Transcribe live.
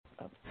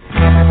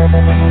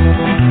Stroll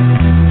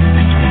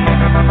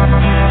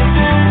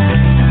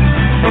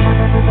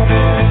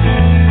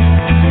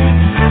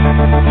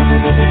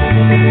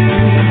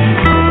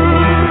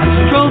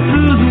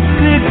through the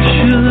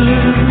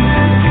pictures,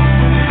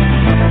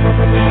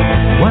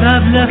 what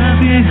I've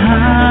left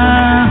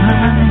behind.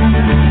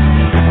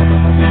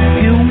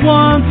 Here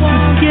once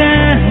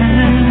again,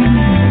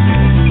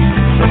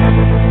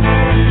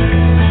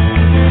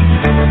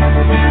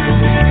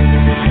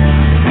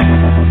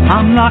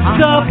 I'm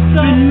locked up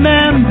in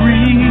memories,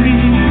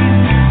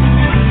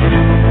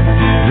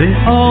 they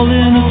all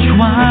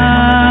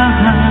intertwine.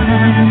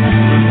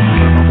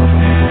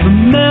 The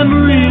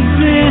memories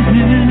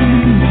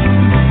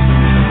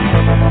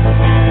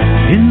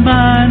in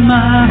my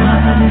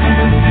mind.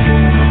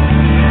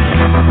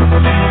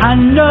 I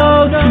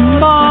know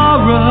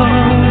tomorrow,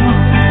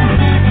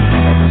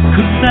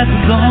 'cause that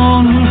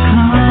dawn will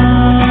come.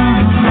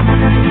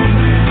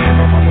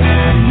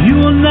 You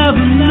will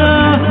never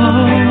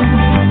know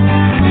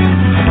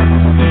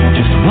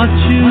just what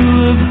you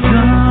have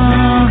done.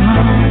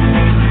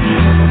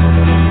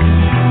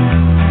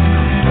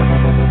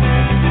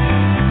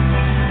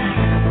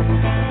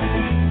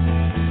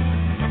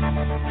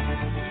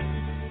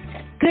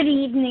 Good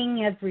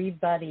evening,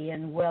 everybody,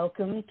 and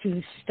welcome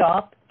to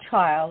Stop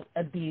Child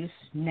Abuse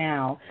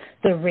Now,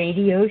 the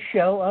radio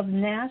show of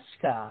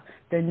NAASCA,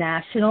 the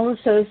National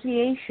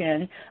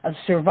Association of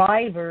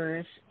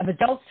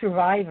Adult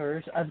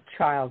Survivors of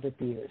Child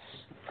Abuse.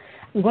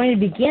 I'm going to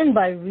begin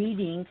by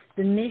reading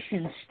the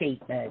mission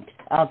statement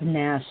of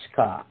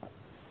NAASCA.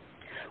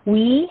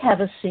 We have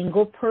a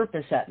single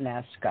purpose at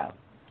NAASCA: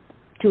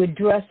 to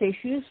address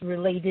issues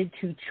related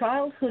to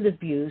childhood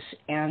abuse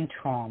and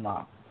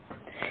trauma,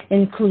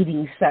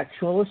 including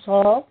sexual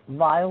assault,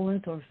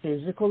 violent or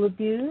physical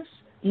abuse,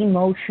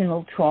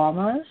 emotional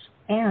traumas,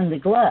 and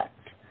neglect.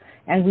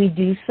 And we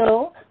do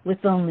so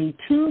with only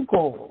two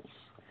goals.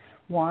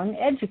 One,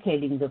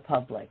 educating the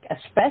public,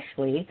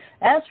 especially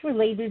as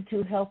related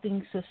to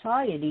helping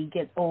society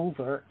get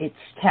over its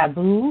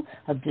taboo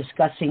of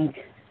discussing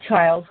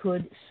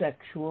childhood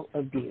sexual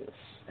abuse.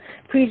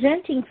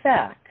 Presenting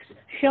facts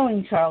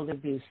showing child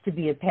abuse to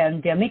be a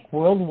pandemic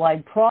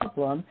worldwide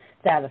problem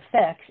that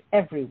affects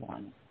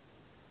everyone.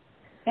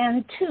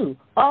 And two,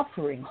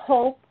 offering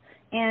hope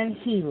and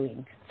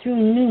healing through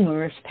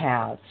numerous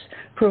paths,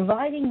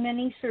 providing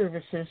many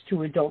services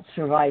to adult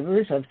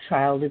survivors of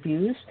child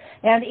abuse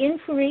and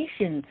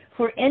information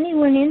for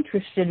anyone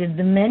interested in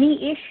the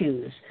many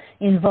issues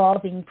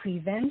involving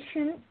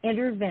prevention,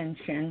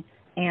 intervention,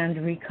 and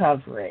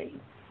recovery.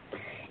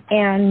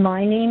 And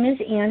my name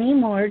is Annie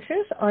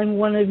Marges. I'm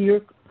one of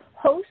your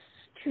hosts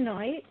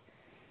tonight,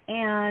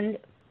 and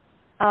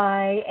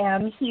I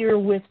am here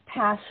with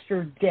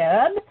Pastor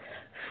Deb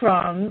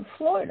from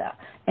Florida,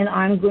 and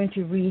I'm going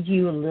to read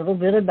you a little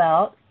bit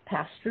about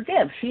Pastor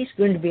Deb. She's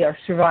going to be our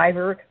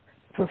survivor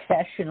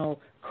professional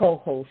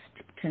co-host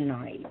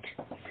tonight.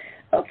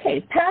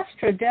 Okay,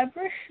 Pastor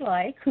Deborah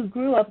Schleich, who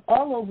grew up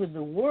all over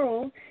the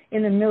world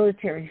in a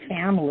military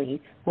family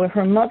where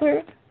her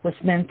mother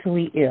was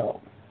mentally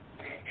ill.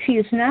 She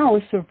is now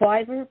a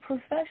survivor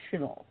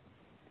professional.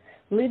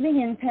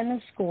 Living in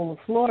Pensacola,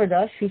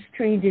 Florida, she's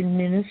trained in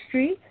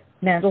ministry,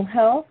 mental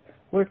health,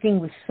 working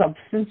with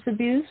substance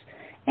abuse,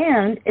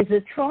 and is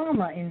a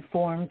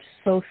trauma-informed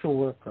social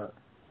worker,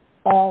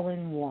 all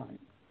in one.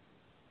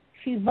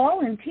 She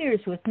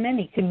volunteers with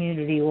many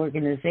community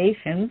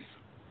organizations.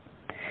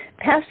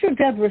 Pastor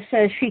Deborah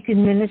says she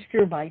can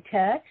minister by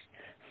text,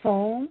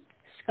 phone,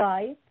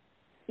 Skype,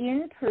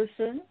 in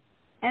person,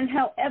 and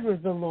however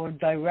the Lord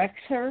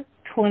directs her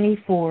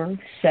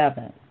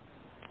 24/7.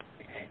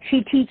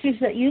 She teaches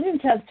that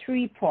humans have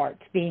three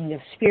parts, being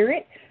the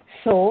spirit,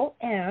 soul,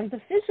 and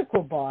the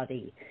physical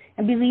body,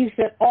 and believes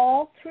that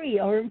all three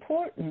are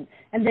important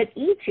and that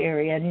each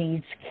area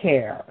needs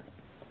care.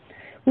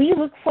 We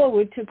look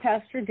forward to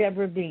Pastor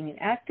Deborah being an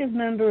active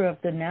member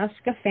of the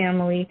NAASCA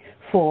family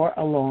for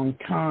a long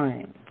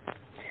time.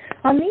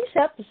 On these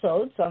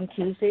episodes, on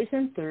Tuesdays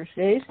and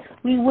Thursdays,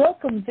 we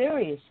welcome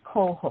various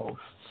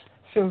co-hosts,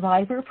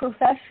 survivor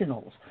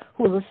professionals,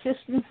 who will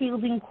assist in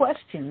fielding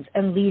questions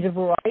and lead a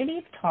variety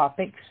of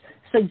topics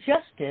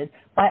suggested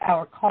by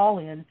our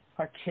call-in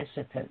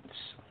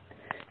participants.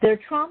 Their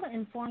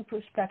trauma-informed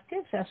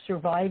perspectives as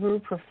survivor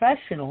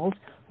professionals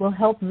will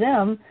help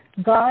them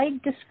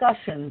guide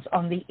discussions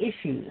on the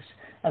issues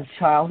of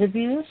child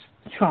abuse,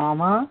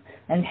 trauma,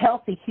 and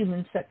healthy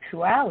human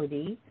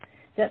sexuality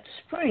that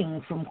spring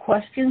from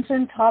questions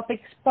and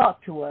topics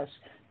brought to us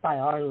by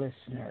our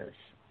listeners.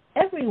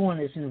 Everyone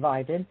is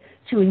invited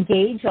to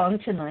engage on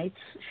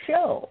tonight's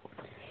show.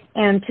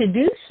 And to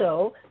do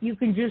so, you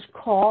can just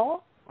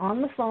call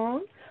on the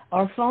phone.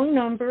 Our phone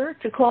number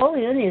to call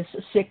in is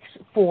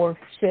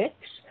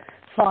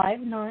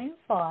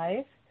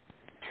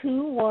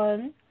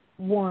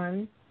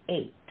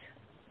 646-595-2118.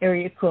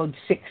 Area code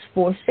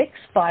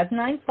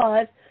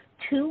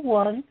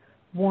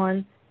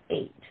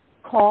 646-595-2118.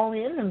 Call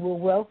in and we'll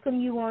welcome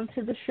you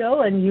onto the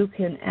show, and you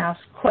can ask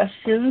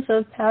questions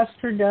of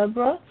Pastor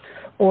Deborah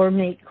or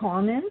make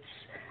comments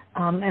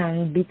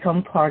and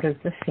become part of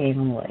the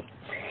family.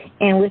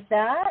 And with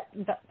that,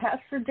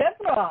 Pastor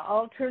Deborah,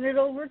 I'll turn it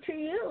over to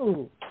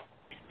you.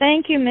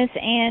 Thank you, Miss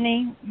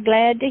Annie.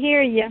 Glad to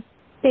hear you.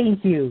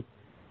 Thank you.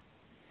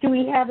 Do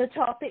we have a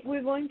topic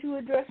we're going to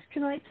address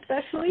tonight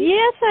specially?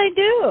 Yes, I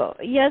do.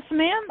 Yes,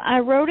 ma'am. I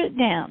wrote it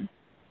down.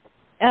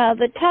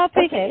 The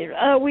topic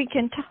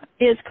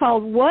is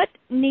called What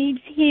Needs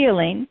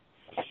Healing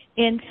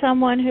in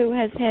Someone Who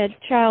Has Had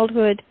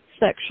Childhood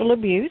Sexual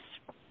Abuse.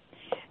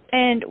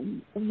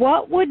 And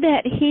what would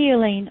that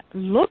healing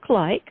look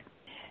like?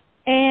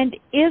 And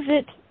is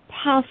it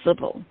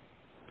possible?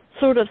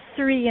 Sort of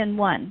 3 in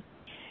 1.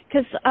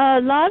 Because a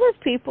lot of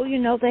people,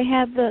 they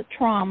have the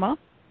trauma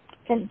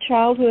from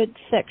childhood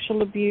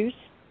sexual abuse.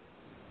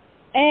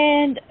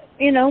 And,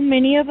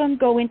 many of them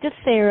go into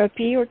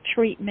therapy or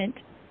treatment.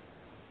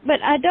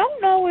 But I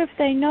don't know if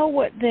they know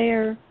what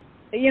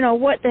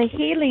what the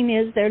healing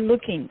is they're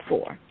looking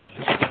for.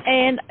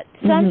 And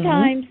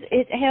sometimes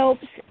it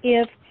helps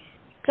if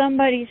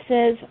somebody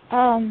says,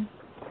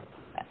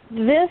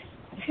 this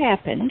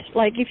happened,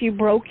 like if you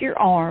broke your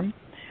arm.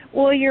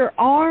 Well, your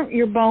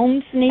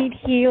bones need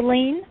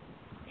healing.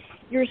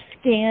 Your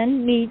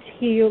skin needs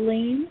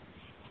healing.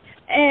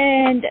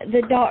 And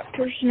the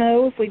doctors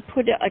know if we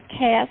put a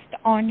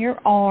cast on your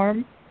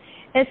arm,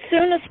 as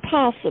soon as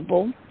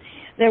possible,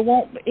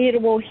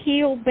 it will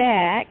heal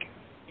back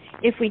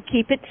if we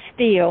keep it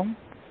still.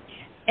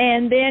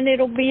 And then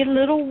it'll be a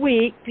little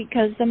weak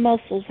because the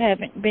muscles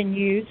haven't been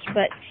used,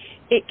 but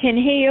it can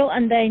heal,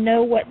 and they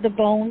know what the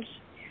bones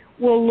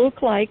will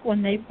look like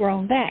when they've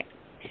grown back.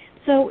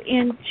 So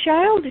in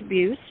child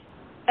abuse,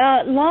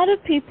 a lot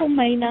of people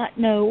may not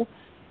know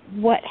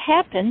what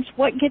happens,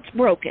 what gets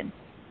broken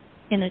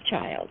in a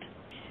child.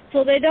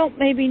 So they don't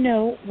maybe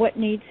know what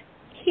needs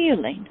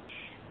healing.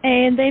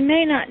 And they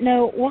may not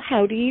know, well,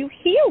 how do you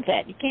heal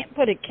that? You can't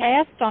put a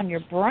cast on your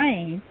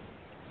brain.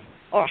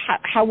 Or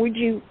how would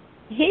you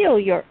heal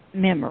your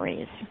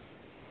memories?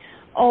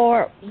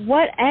 Or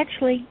what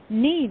actually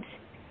needs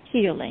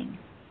healing?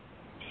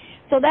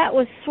 So that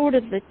was sort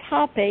of the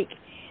topic.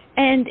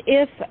 And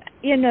if,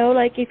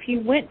 like if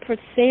you went for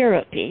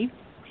therapy,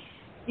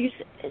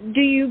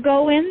 do you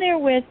go in there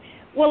with,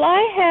 well,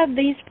 I have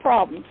these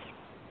problems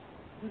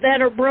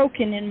that are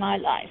broken in my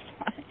life,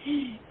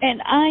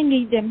 and I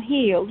need them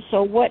healed,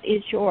 so what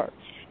is your,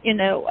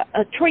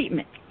 a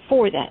treatment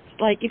for that?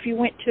 Like if you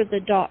went to the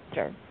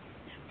doctor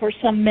for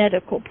some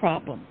medical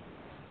problem,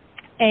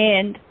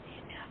 and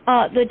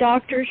the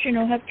doctors,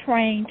 have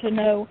trained to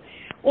know,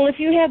 well, if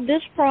you have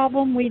this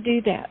problem, we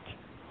do that,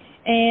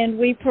 and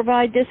we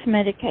provide this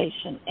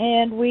medication,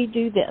 and we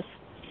do this.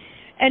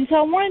 And so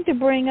I wanted to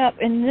bring up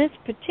in this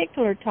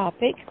particular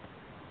topic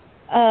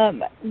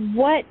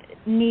what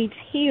needs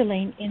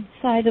healing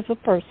inside of a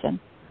person.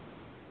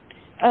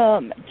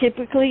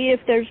 Typically, if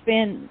there's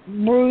been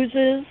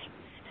bruises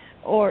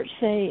or,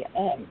 say,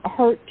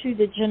 hurt to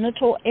the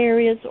genital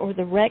areas or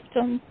the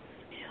rectum,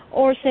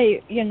 or,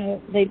 say,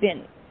 they've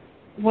been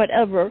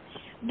whatever,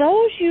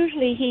 those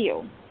usually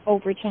heal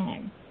over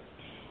time.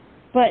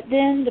 But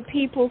then the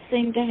people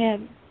seem to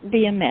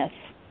be a mess.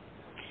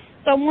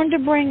 So I wanted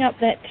to bring up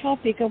that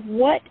topic of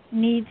what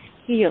needs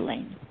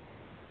healing.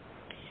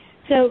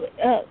 So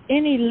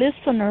any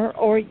listener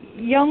or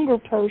younger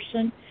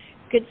person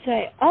could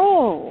say,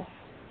 oh,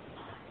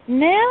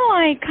 now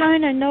I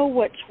kind of know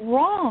what's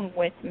wrong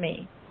with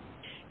me.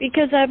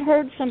 Because I've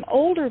heard some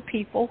older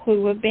people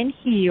who have been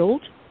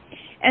healed,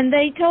 and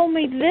they told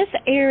me this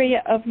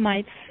area of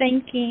my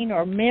thinking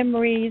or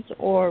memories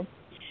or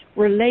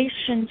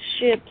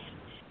relationships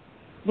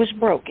was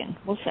broken,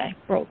 we'll say,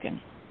 broken.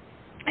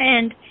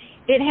 And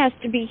it has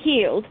to be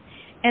healed.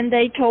 And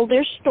they told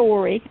their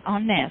story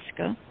on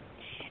NASCA.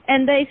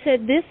 And they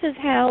said this is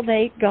how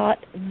they got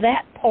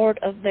that part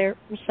of their,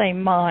 say,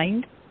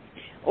 mind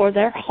or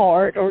their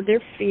heart or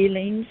their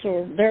feelings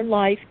or their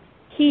life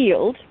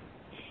healed.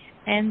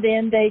 And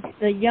then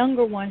the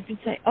younger ones would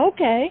say,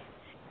 okay,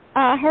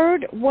 I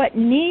heard what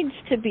needs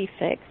to be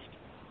fixed.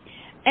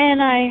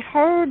 And I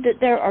heard that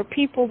there are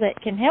people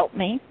that can help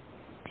me.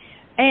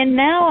 And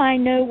now I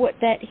know what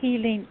that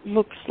healing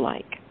looks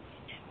like.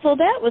 So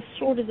that was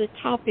sort of the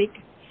topic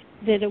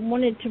that I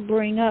wanted to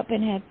bring up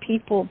and have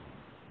people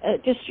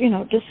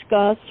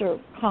discuss or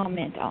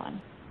comment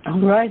on. All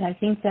right. I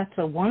think that's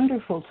a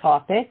wonderful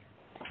topic.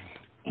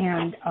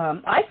 And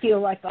I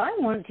feel like I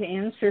want to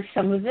answer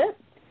some of it.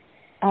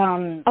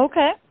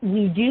 Okay.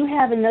 We do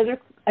have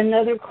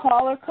another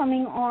caller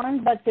coming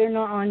on, but they're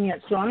not on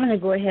yet. So I'm going to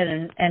go ahead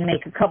and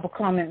make a couple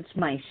comments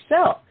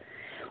myself.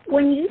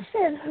 When you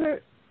said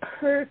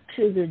hurt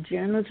to the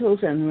genitals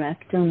and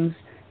rectums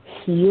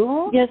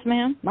heal? Yes,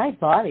 ma'am. My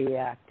body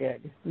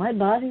reacted.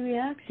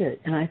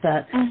 And I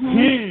thought,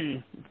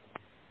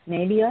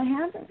 maybe I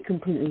haven't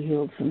completely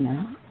healed from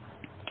that.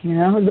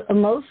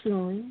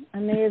 Emotionally, I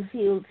may have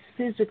healed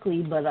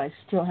physically, but I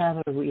still have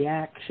a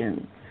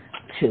reaction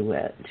to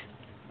it.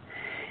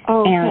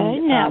 Okay.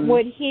 And, now,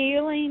 would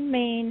healing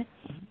mean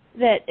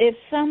that if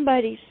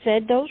somebody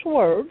said those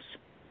words,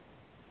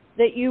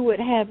 that you would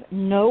have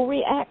no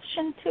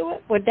reaction to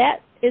it? Would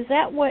that Is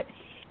that what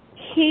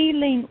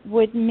healing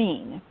would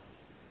mean?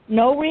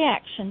 No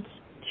reactions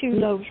to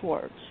those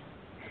words.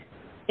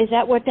 Is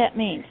that what that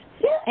means?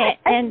 Yeah,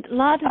 and a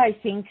lot of, I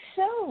think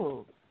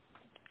so.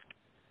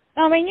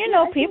 I mean, you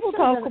know, I people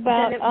think so, talk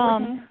about,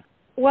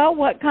 well,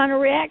 what kind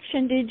of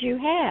reaction did you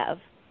have?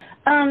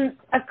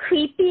 A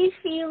creepy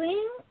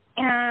feeling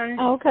and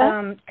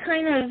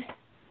kind of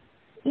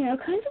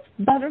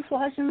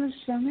butterflies in the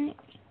stomach.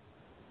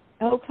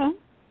 Okay.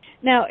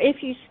 Now,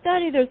 if you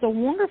study, there's a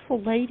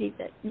wonderful lady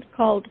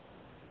called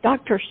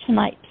Dr.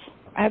 Snipes.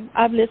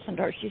 I've listened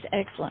to her. She's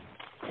excellent.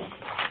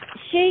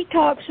 She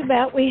talks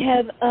about we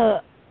have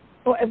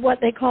what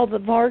they call the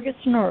vagus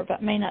nerve.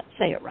 I may not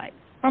say it right.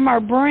 From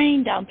our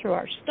brain down through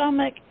our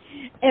stomach,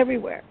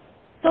 everywhere.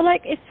 So,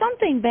 like, if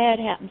something bad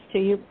happens to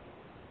you,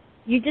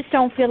 you just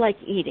don't feel like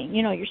eating.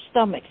 You know, your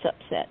stomach's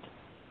upset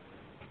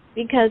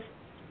because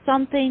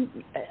something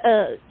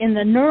in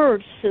the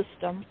nerve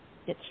system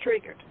gets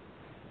triggered.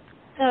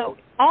 So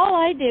all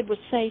I did was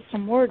say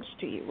some words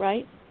to you,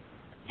 right?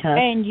 Huh?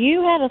 And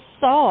you had a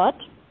thought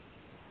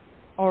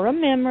or a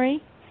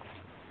memory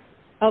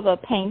of a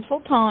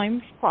painful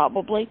time,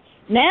 probably.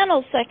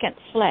 Nanoseconds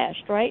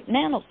flashed, right?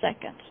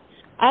 Nanoseconds.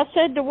 I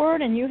said the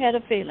word and you had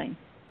a feeling.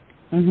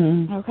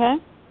 Mm-hmm. Okay?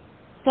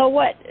 So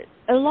what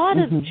a lot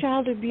of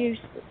child abuse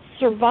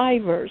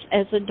survivors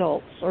as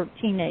adults or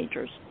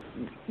teenagers,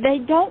 they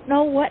don't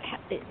know what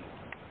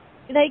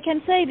they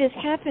can say this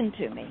happened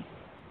to me,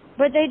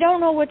 but they don't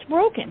know what's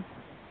broken.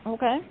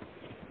 Okay?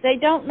 They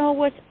don't know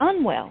what's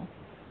unwell.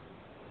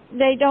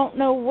 They don't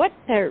know what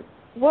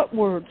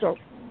words or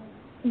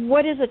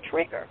what is a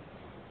trigger.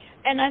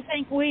 And I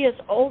think we as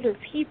older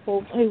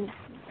people who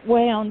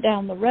way on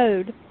down the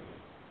road,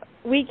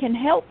 we can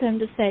help them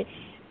to say,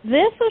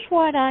 this is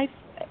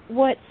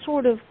what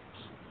sort of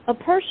a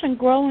person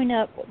growing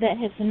up that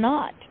has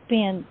not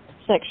been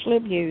sexually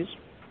abused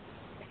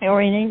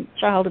or any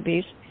child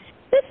abuse,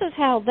 this is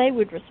how they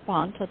would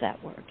respond to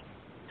that word.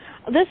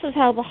 This is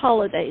how the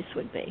holidays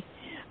would be.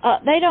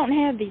 They don't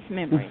have these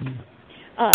memories.